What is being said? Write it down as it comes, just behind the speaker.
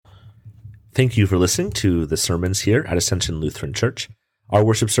Thank you for listening to the sermons here at Ascension Lutheran Church. Our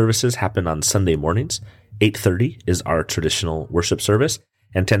worship services happen on Sunday mornings. 8:30 is our traditional worship service,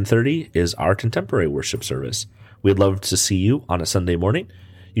 and 10:30 is our contemporary worship service. We'd love to see you on a Sunday morning.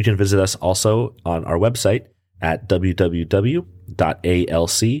 You can visit us also on our website at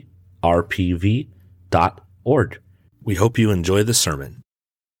www.alcrpv.org. We hope you enjoy the sermon.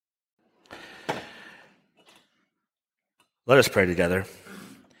 Let us pray together.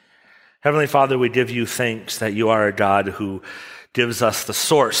 Heavenly Father, we give you thanks that you are a God who gives us the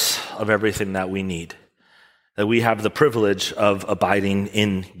source of everything that we need, that we have the privilege of abiding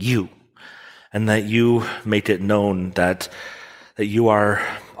in you, and that you make it known that you are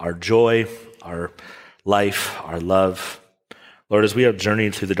our joy, our life, our love. Lord, as we have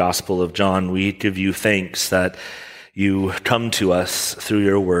journeyed through the Gospel of John, we give you thanks that you come to us through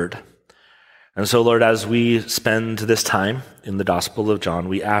your word. And so, Lord, as we spend this time in the Gospel of John,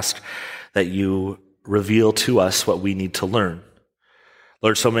 we ask that you reveal to us what we need to learn.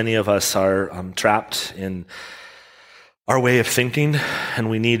 Lord, so many of us are trapped in our way of thinking, and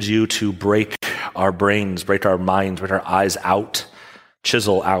we need you to break our brains, break our minds, break our eyes out,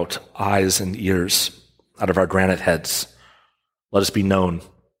 chisel out eyes and ears out of our granite heads. Let us be known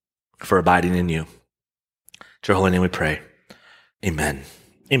for abiding in you. To your holy name we pray. Amen.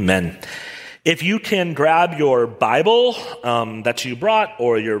 Amen. If you can grab your Bible that you brought,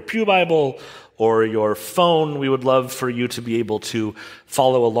 or your pew Bible, or your phone, we would love for you to be able to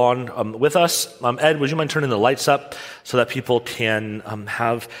follow along with us. Ed, would you mind turning the lights up so that people can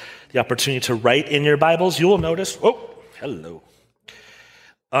have the opportunity to write in your Bibles? You will notice, hello.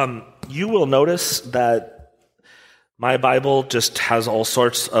 You will notice that my Bible just has all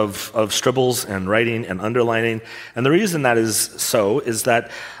sorts of scribbles and writing and underlining. And the reason that is so is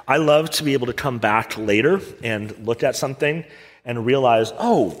that I love to be able to come back later and look at something and realize,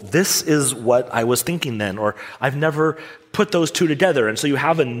 this is what I was thinking then, or I've never put those two together. And so you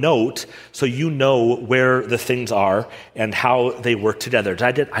have a note so you know where the things are and how they work together.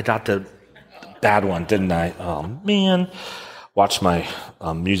 I got the bad one, didn't I? Oh, man. Watch my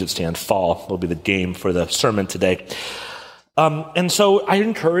music stand fall. Will be the game for the sermon today. And so I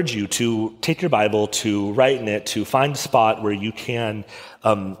encourage you to take your Bible, to write in it, to find a spot where you can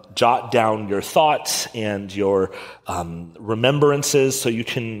jot down your thoughts and your remembrances so you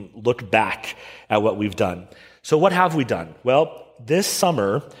can look back at what we've done. So what have we done? Well, this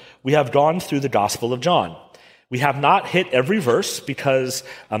summer, we have gone through the Gospel of John. We have not hit every verse because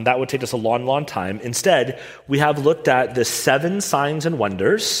that would take us a long, long time. Instead, we have looked at the 7 signs and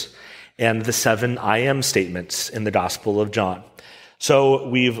wonders and the 7 I am statements in the Gospel of John. So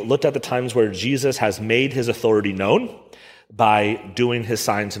we've looked at the times where Jesus has made his authority known by doing his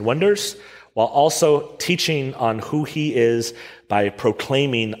signs and wonders, while also teaching on who he is by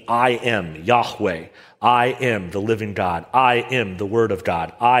proclaiming, I am Yahweh. I am the living God. I am the Word of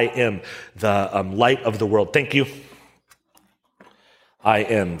God. I am the light of the world. Thank you. I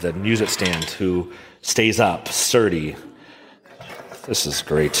am the music stand who stays up, sturdy. This is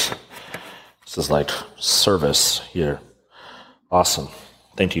great. This is like service here. Awesome.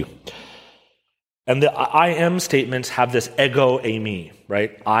 Thank you. And the I am statements have this ego eimi,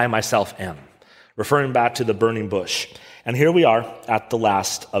 right? I myself am, referring back to the burning bush. And here we are at the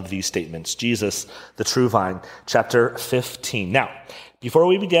last of these statements, Jesus, the true vine, chapter 15. Now, before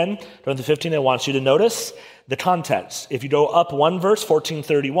we begin, during the 15, I want you to notice the context. If you go up one verse,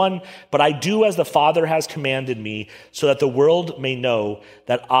 14:31, but I do as the Father has commanded me, so that the world may know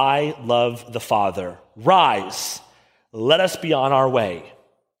that I love the Father. Rise, let us be on our way.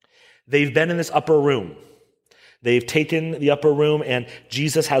 They've been in this upper room. They've taken the upper room, and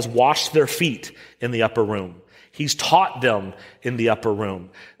Jesus has washed their feet in the upper room. He's taught them in the upper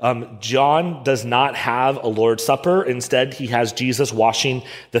room. John does not have a Lord's Supper. Instead, he has Jesus washing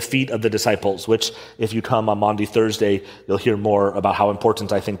the feet of the disciples, which if you come on Maundy Thursday, you'll hear more about how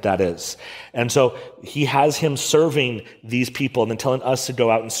important I think that is. And so he has him serving these people and then telling us to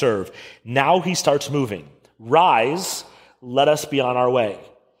go out and serve. Now he starts moving. Rise, let us be on our way.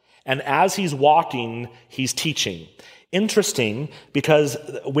 And as he's walking, he's teaching. Interesting, because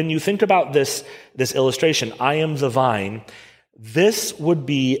when you think about this illustration, I am the vine, this would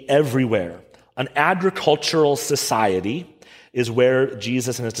be everywhere. An agricultural society is where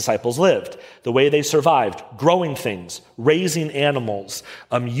Jesus and his disciples lived. The way they survived, growing things, raising animals,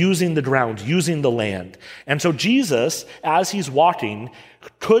 using the ground, using the land. And so Jesus, as he's walking,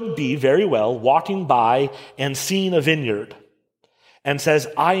 could be very well walking by and seeing a vineyard and says,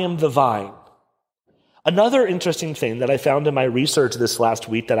 I am the vine. Another interesting thing that I found in my research this last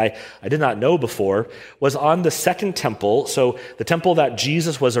week that I did not know before was on the second temple. So the temple that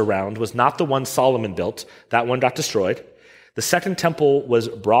Jesus was around was not the one Solomon built. That one got destroyed. The second temple was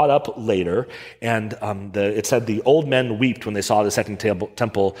brought up later, and it said the old men wept when they saw the second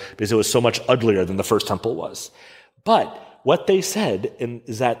temple because it was so much uglier than the first temple was. But what they said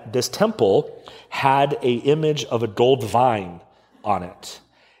is that this temple had an image of a gold vine on it.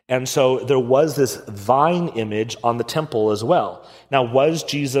 And so there was this vine image on the temple as well. Now, was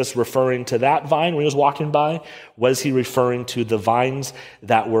Jesus referring to that vine when he was walking by? Was he referring to the vines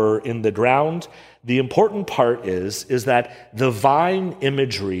that were in the ground? The important part is that the vine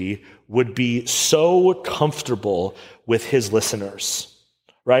imagery would be so comfortable with his listeners,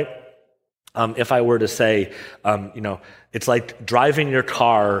 right? If I were to say, it's like driving your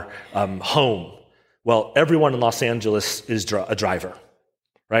car home. Well, everyone in Los Angeles is a driver.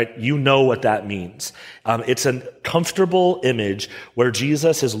 Right? You know what that means. It's a comfortable image where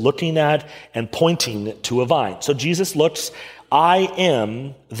Jesus is looking at and pointing to a vine. So Jesus looks, I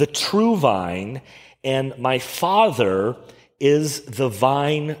am the true vine, and my Father is the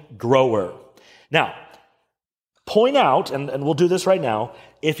vine grower. Now, point out, and we'll do this right now,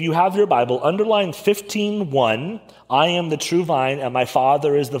 if you have your Bible, underline 15:1, I am the true vine, and my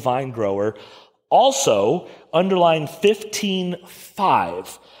Father is the vine grower. Also, underline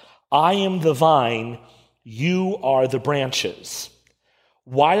 15:5. I am the vine, you are the branches.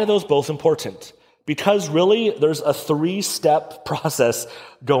 Why are those both important? Because really, there's a 3-step process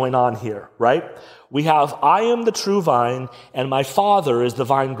going on here, right? We have, I am the true vine, and my Father is the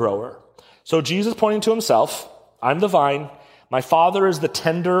vine grower. So Jesus pointing to himself, I'm the vine, my Father is the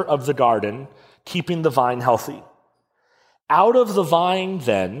tender of the garden, keeping the vine healthy. Out of the vine,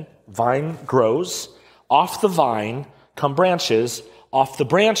 then, vine grows. Off the vine come branches. Off the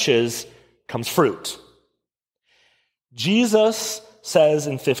branches comes fruit. Jesus says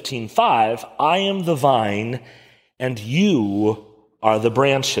in 15:5, I am the vine, and you are the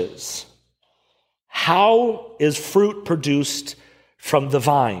branches. How is fruit produced from the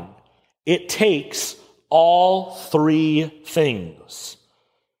vine? It takes all 3 things.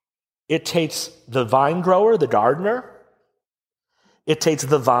 It takes the vine grower, the gardener. It takes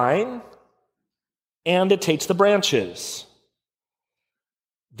the vine, and it takes the branches.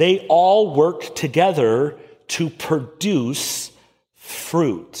 They all work together to produce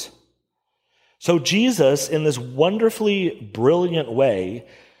fruit. So Jesus, in this wonderfully brilliant way,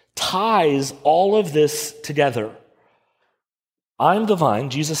 ties all of this together. I'm the vine.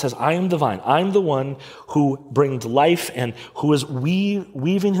 Jesus says, I am the vine. I'm the one who brings life and who is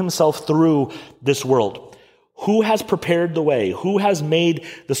weaving himself through this world. Who has prepared the way? Who has made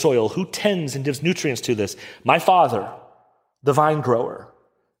the soil? Who tends and gives nutrients to this? My Father, the vine grower,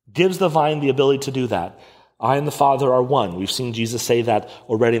 gives the vine the ability to do that. I and the Father are one. We've seen Jesus say that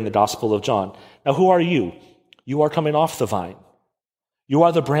already in the Gospel of John. Now, who are you? You are coming off the vine. You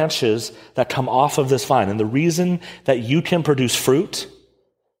are the branches that come off of this vine. And the reason that you can produce fruit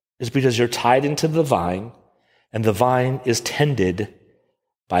is because you're tied into the vine, and the vine is tended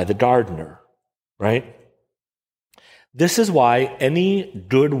by the gardener, right? This is why any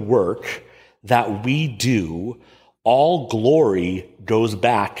good work that we do, all glory goes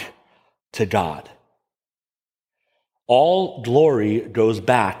back to God. All glory goes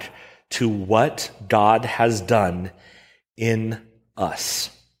back to what God has done in us.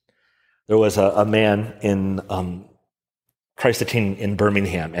 There was a man in Christ the King in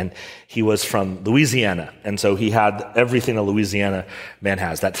Birmingham, and he was from Louisiana, and so he had everything a Louisiana man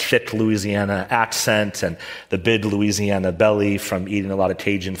has, that thick Louisiana accent and the big Louisiana belly from eating a lot of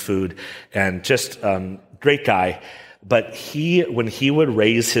Cajun food, and just great guy. But when he would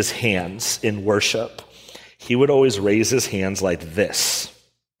raise his hands in worship, he would always raise his hands like this.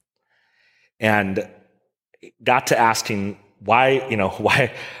 And got to asking,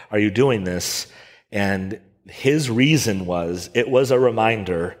 why are you doing this? And his reason was, it was a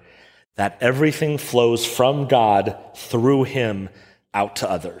reminder that everything flows from God through him out to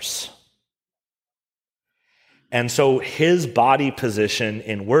others. And so his body position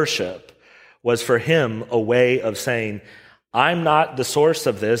in worship was for him a way of saying, I'm not the source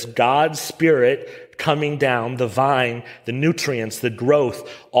of this. God's Spirit coming down, the vine, the nutrients, the growth,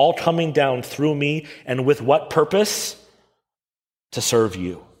 all coming down through me. And with what purpose? To serve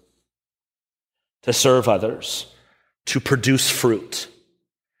you, to serve others, to produce fruit.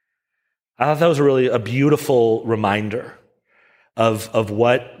 I thought that was really a beautiful reminder of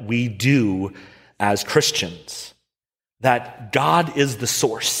what we do as Christians, that God is the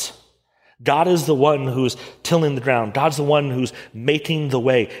source. God is the one who's tilling the ground. God's the one who's making the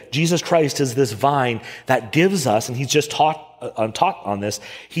way. Jesus Christ is this vine that gives us, and he's just taught on this,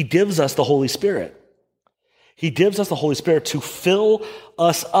 he gives us the Holy Spirit. He gives us the Holy Spirit to fill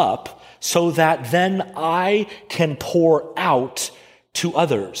us up so that then I can pour out to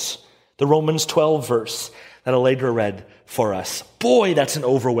others. The Romans 12 verse that Allegra read for us. Boy, that's an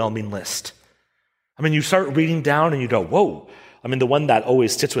overwhelming list. I mean, you start reading down and you go, whoa. I mean, the one that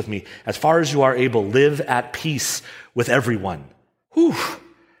always sits with me, as far as you are able, live at peace with everyone. Whew.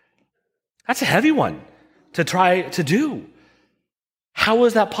 That's a heavy one to try to do. How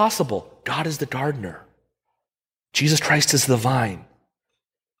is that possible? God is the gardener. Jesus Christ is the vine.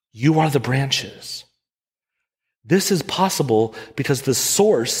 You are the branches. This is possible because the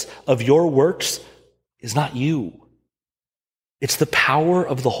source of your works is not you. It's the power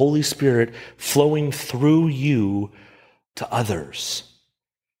of the Holy Spirit flowing through you to others.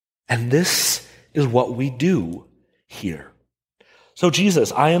 And this is what we do here. So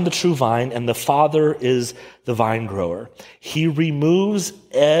Jesus, I am the true vine, and the Father is the vine grower. He removes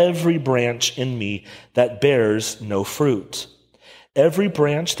every branch in me that bears no fruit. Every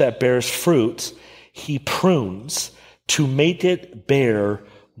branch that bears fruit, he prunes to make it bear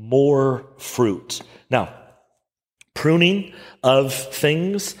more fruit. Now, pruning of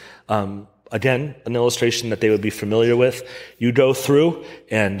things, again, an illustration that they would be familiar with. You go through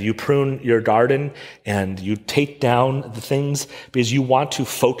and you prune your garden and you take down the things because you want to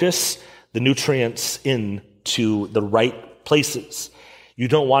focus the nutrients into the right places. You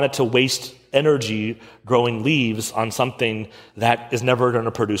don't want it to waste energy growing leaves on something that is never going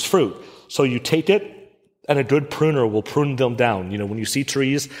to produce fruit. So you take it, and a good pruner will prune them down. You know, when you see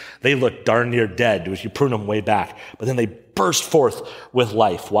trees, they look darn near dead if you prune them way back. But then they burst forth with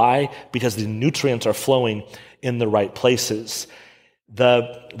life. Why? Because the nutrients are flowing in the right places.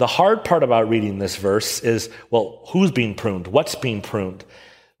 The hard part about reading this verse is, well, who's being pruned? What's being pruned?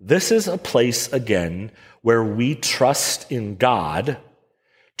 This is a place, again, where we trust in God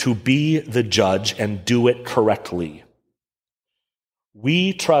to be the judge and do it correctly.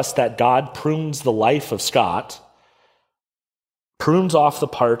 We trust that God prunes the life of Scott, prunes off the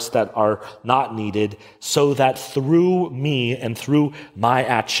parts that are not needed, so that through me and through my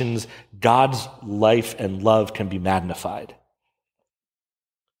actions, God's life and love can be magnified.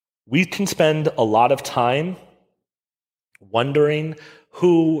 We can spend a lot of time wondering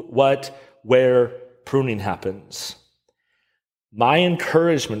who, what, where pruning happens. My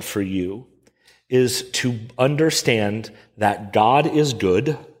encouragement for you is to understand that God is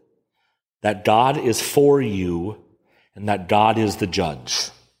good, that God is for you, and that God is the judge.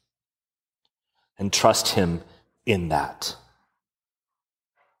 And trust him in that.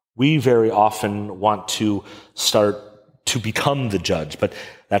 We very often want to start to become the judge, but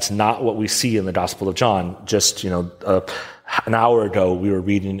that's not what we see in the Gospel of John. Just, an hour ago, we were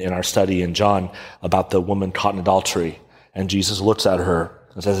reading in our study in John about the woman caught in adultery, and Jesus looks at her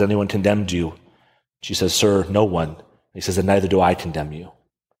and says, "Has anyone condemned you?" She says, "Sir, no one." He says, "And neither do I condemn you.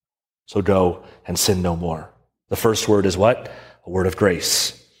 So go and sin no more." The first word is what? A word of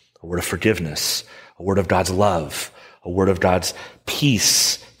grace, a word of forgiveness, a word of God's love, a word of God's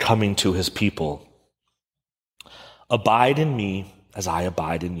peace coming to his people. Abide in me as I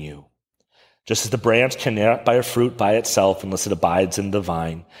abide in you. Just as the branch cannot bear fruit by itself unless it abides in the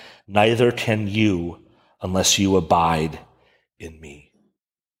vine, neither can you unless you abide in me.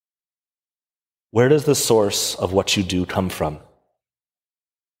 Where does the source of what you do come from?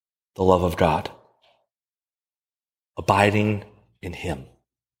 The love of God. Abiding in him.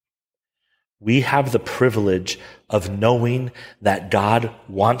 We have the privilege of knowing that God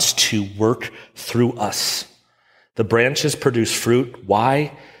wants to work through us. The branches produce fruit.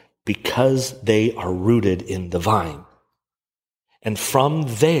 Why? Because they are rooted in the vine. And from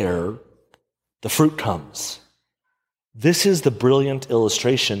there, the fruit comes. This is the brilliant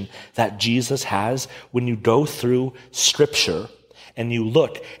illustration that Jesus has when you go through Scripture and you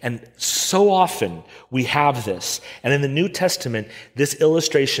look, and so often we have this. And in the New Testament, this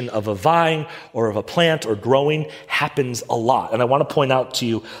illustration of a vine or of a plant or growing happens a lot. And I want to point out to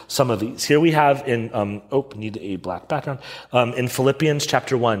you some of these. Here we have in, need a black background, in Philippians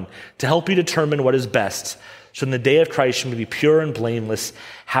chapter 1, to help you determine what is best, so in the day of Christ you may be pure and blameless,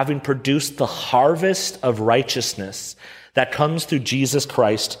 having produced the harvest of righteousness that comes through Jesus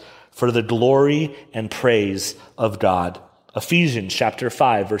Christ for the glory and praise of God. Ephesians chapter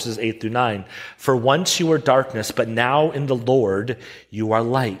 5, verses 8 through 9. For once you were darkness, but now in the Lord you are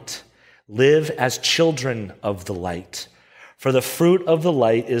light. Live as children of the light. For the fruit of the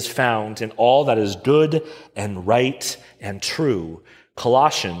light is found in all that is good and right and true.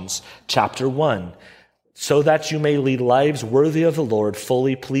 Colossians chapter 1, so that you may lead lives worthy of the Lord,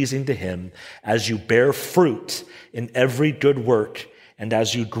 fully pleasing to him, as you bear fruit in every good work and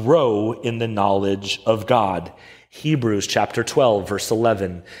as you grow in the knowledge of God. Hebrews chapter 12, verse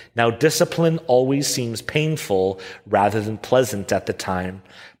 11. Now discipline always seems painful rather than pleasant at the time,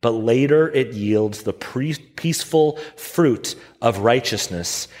 but later it yields the peaceful fruit of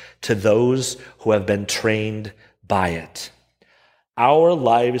righteousness to those who have been trained by it. Our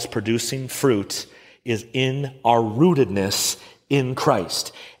lives producing fruit is in our rootedness in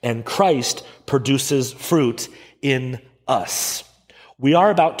Christ, and Christ produces fruit in us. We are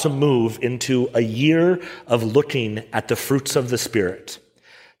about to move into a year of looking at the fruits of the Spirit.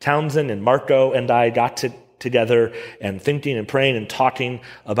 Townsend and Marco and I got together and thinking and praying and talking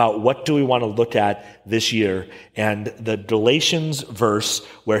about what do we want to look at this year. And the Galatians verse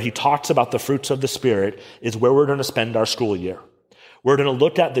where he talks about the fruits of the Spirit is where we're going to spend our school year. We're going to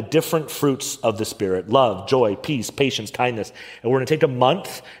look at the different fruits of the Spirit: love, joy, peace, patience, kindness. And we're going to take a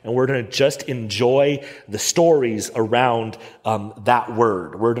month and we're going to just enjoy the stories around that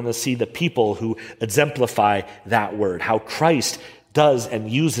word. We're going to see the people who exemplify that word, how Christ does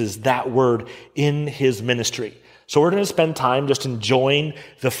and uses that word in his ministry. So we're going to spend time just enjoying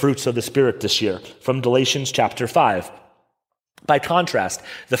the fruits of the Spirit this year from Galatians chapter 5. By contrast,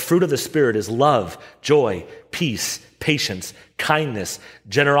 the fruit of the Spirit is love, joy, peace, patience, kindness,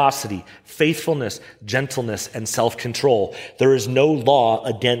 generosity, faithfulness, gentleness, and self-control. There is no law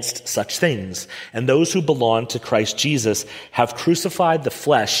against such things. And those who belong to Christ Jesus have crucified the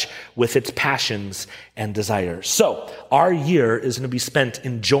flesh with its passions and desires. So our year is going to be spent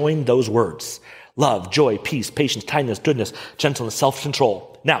enjoying those words: love, joy, peace, patience, kindness, goodness, gentleness,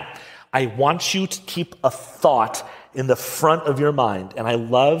 self-control. Now, I want you to keep a thought in the front of your mind. And I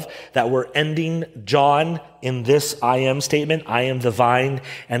love that we're ending John in this I am statement: I am the vine,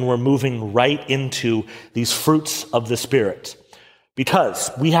 and we're moving right into these fruits of the Spirit.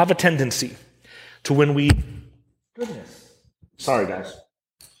 Because we have a tendency to sorry guys.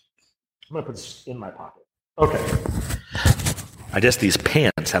 I'm going to put this in my pocket. Okay. I guess these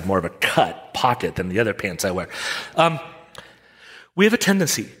pants have more of a cut pocket than the other pants I wear. We have a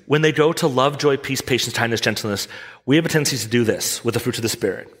tendency, when they go to love, joy, peace, patience, kindness, gentleness, we have a tendency to do this with the fruits of the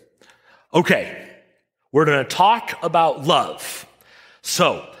Spirit. Okay, we're going to talk about love.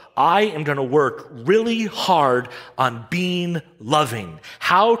 So I am going to work really hard on being loving.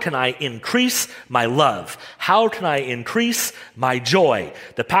 How can I increase my love? How can I increase my joy?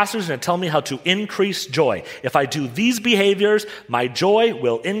 The pastor's going to tell me how to increase joy. If I do these behaviors, my joy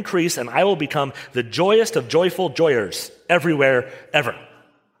will increase and I will become the joyest of joyful joyers everywhere, ever.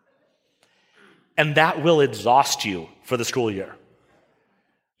 And that will exhaust you for the school year.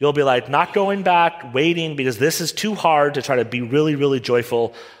 You'll be like, not going back, waiting, because this is too hard to try to be really, really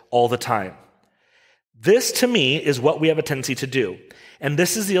joyful all the time. This, to me, is what we have a tendency to do. And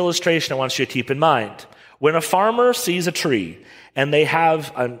this is the illustration I want you to keep in mind. When a farmer sees a tree, and they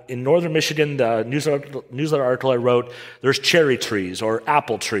have, in northern Michigan, the newsletter article I wrote, there's cherry trees or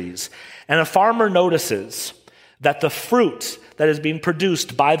apple trees. And a farmer notices that the fruit that is being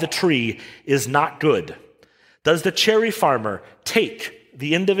produced by the tree is not good. Does the cherry farmer take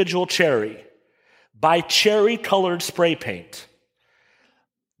the individual cherry, buy cherry-colored spray paint,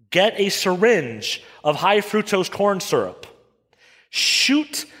 get a syringe of high fructose corn syrup,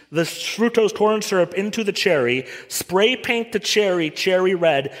 shoot the fructose corn syrup into the cherry, spray paint the cherry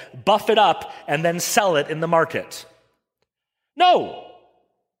red, buff it up, and then sell it in the market? No,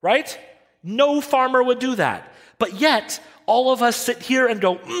 right? No farmer would do that. But yet, all of us sit here and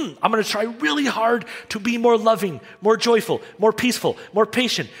go, I'm going to try really hard to be more loving, more joyful, more peaceful, more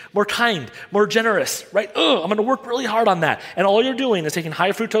patient, more kind, more generous, right? I'm going to work really hard on that. And all you're doing is taking high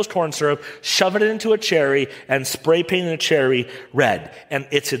fructose corn syrup, shoving it into a cherry, and spray painting the cherry red. And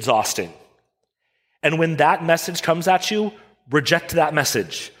it's exhausting. And when that message comes at you, reject that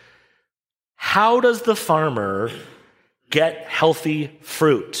message. How does the farmer get healthy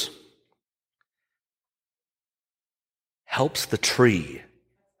fruit? Helps the tree,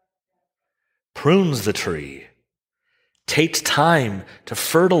 prunes the tree, takes time to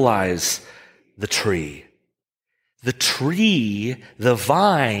fertilize the tree. The tree, the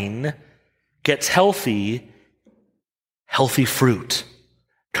vine, gets healthy fruit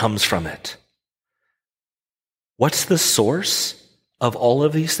comes from it. What's the source of all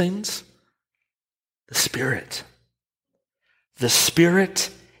of these things? The Spirit. The Spirit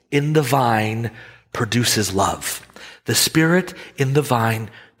in the vine produces love. The Spirit in the vine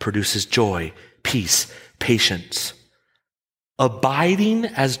produces joy, peace, patience. Abiding,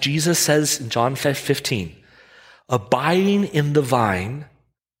 as Jesus says in John 15, Abiding in the vine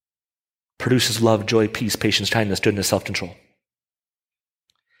produces love, joy, peace, patience, kindness, goodness, self-control.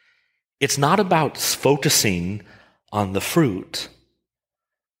 It's not about focusing on the fruit,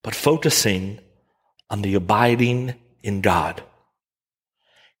 but focusing on the abiding in God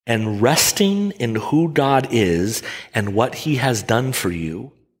and resting in who God is and what he has done for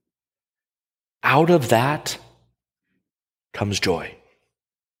you. Out of that comes joy.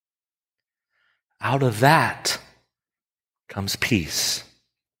 Out of that comes peace.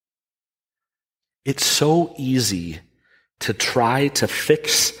 It's so easy to try to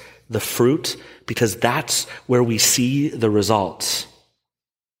fix the fruit because that's where we see the results.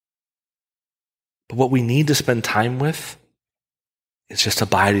 But what we need to spend time with is just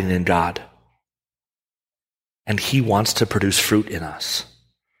abiding in God. And he wants to produce fruit in us.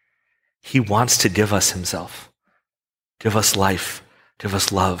 He wants to give us himself, give us life, give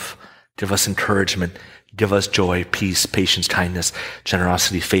us love, give us encouragement, give us joy, peace, patience, kindness,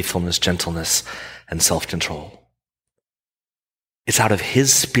 generosity, faithfulness, gentleness, and self-control. It's out of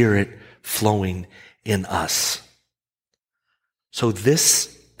his Spirit flowing in us. So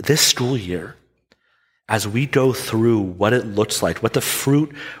this school year, as we go through what it looks like, what the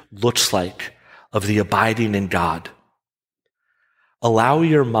fruit looks like of the abiding in God, allow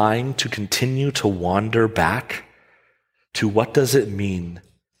your mind to continue to wander back to what does it mean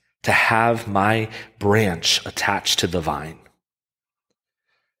to have my branch attached to the vine?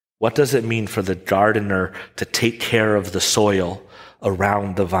 What does it mean for the gardener to take care of the soil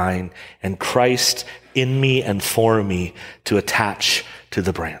around the vine and Christ in me and for me to attach to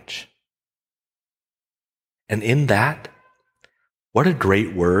the branch? And in that, what a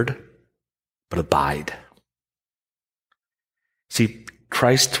great word, but abide. See,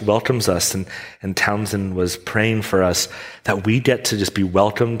 Christ welcomes us, and Townsend was praying for us that we get to just be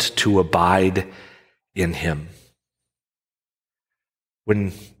welcomed to abide in him.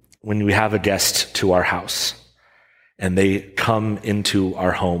 When we have a guest to our house and they come into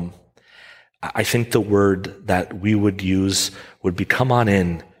our home, I think the word that we would use would be come on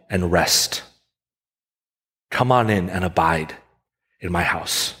in and rest. Come on in and abide in my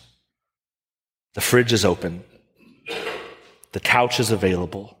house. The fridge is open. The couch is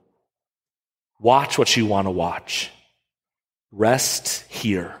available. Watch what you want to watch. Rest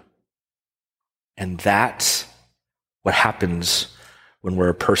here. And that's what happens when we're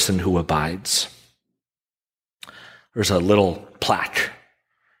a person who abides. There's a little plaque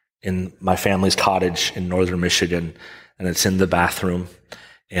in my family's cottage in northern Michigan, and it's in the bathroom,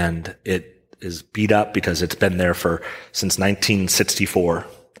 and it is beat up because it's been there since 1964.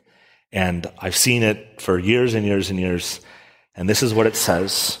 And I've seen it for years and years and years. And this is what it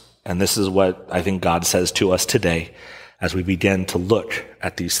says, and this is what I think God says to us today as we begin to look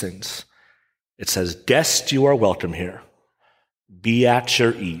at these things. It says, guests, you are welcome here. Be at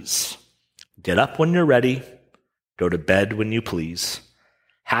your ease. Get up when you're ready. Go to bed when you please.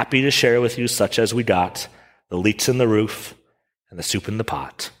 Happy to share with you such as we got, the leaks in the roof and the soup in the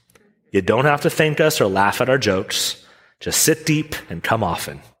pot. You don't have to thank us or laugh at our jokes. Just sit deep and come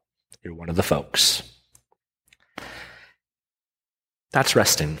often. You're one of the folks. That's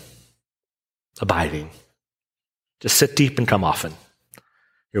resting, abiding. Just sit deep and come often.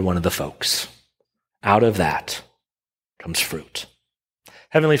 You're one of the folks. Out of that comes fruit.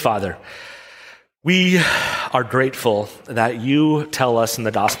 Heavenly Father, we are grateful that you tell us in the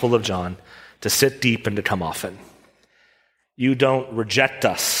Gospel of John to sit deep and to come often. You don't reject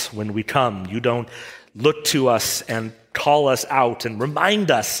us when we come. You don't look to us and call us out and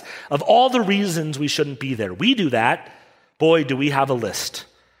remind us of all the reasons we shouldn't be there. We do that. Boy, do we have a list.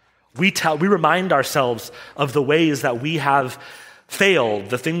 We remind ourselves of the ways that we have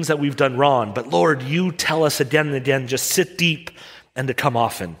failed, the things that we've done wrong. But Lord, you tell us again and again, just sit deep and to come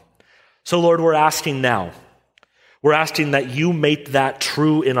often. So Lord, we're asking now. We're asking that you make that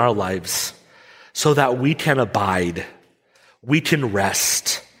true in our lives so that we can abide, we can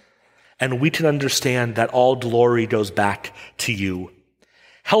rest, and we can understand that all glory goes back to you.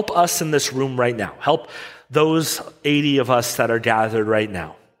 Help us in this room right now. Help those 80 of us that are gathered right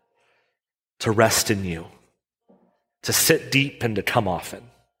now to rest in you, to sit deep and to come often,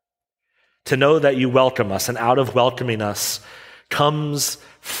 to know that you welcome us, and out of welcoming us comes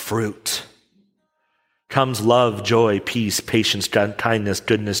fruit, comes love, joy, peace, patience, kindness,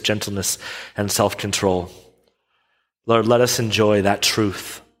 goodness, gentleness, and self-control. Lord, let us enjoy that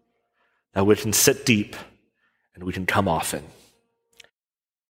truth, that we can sit deep and we can come often.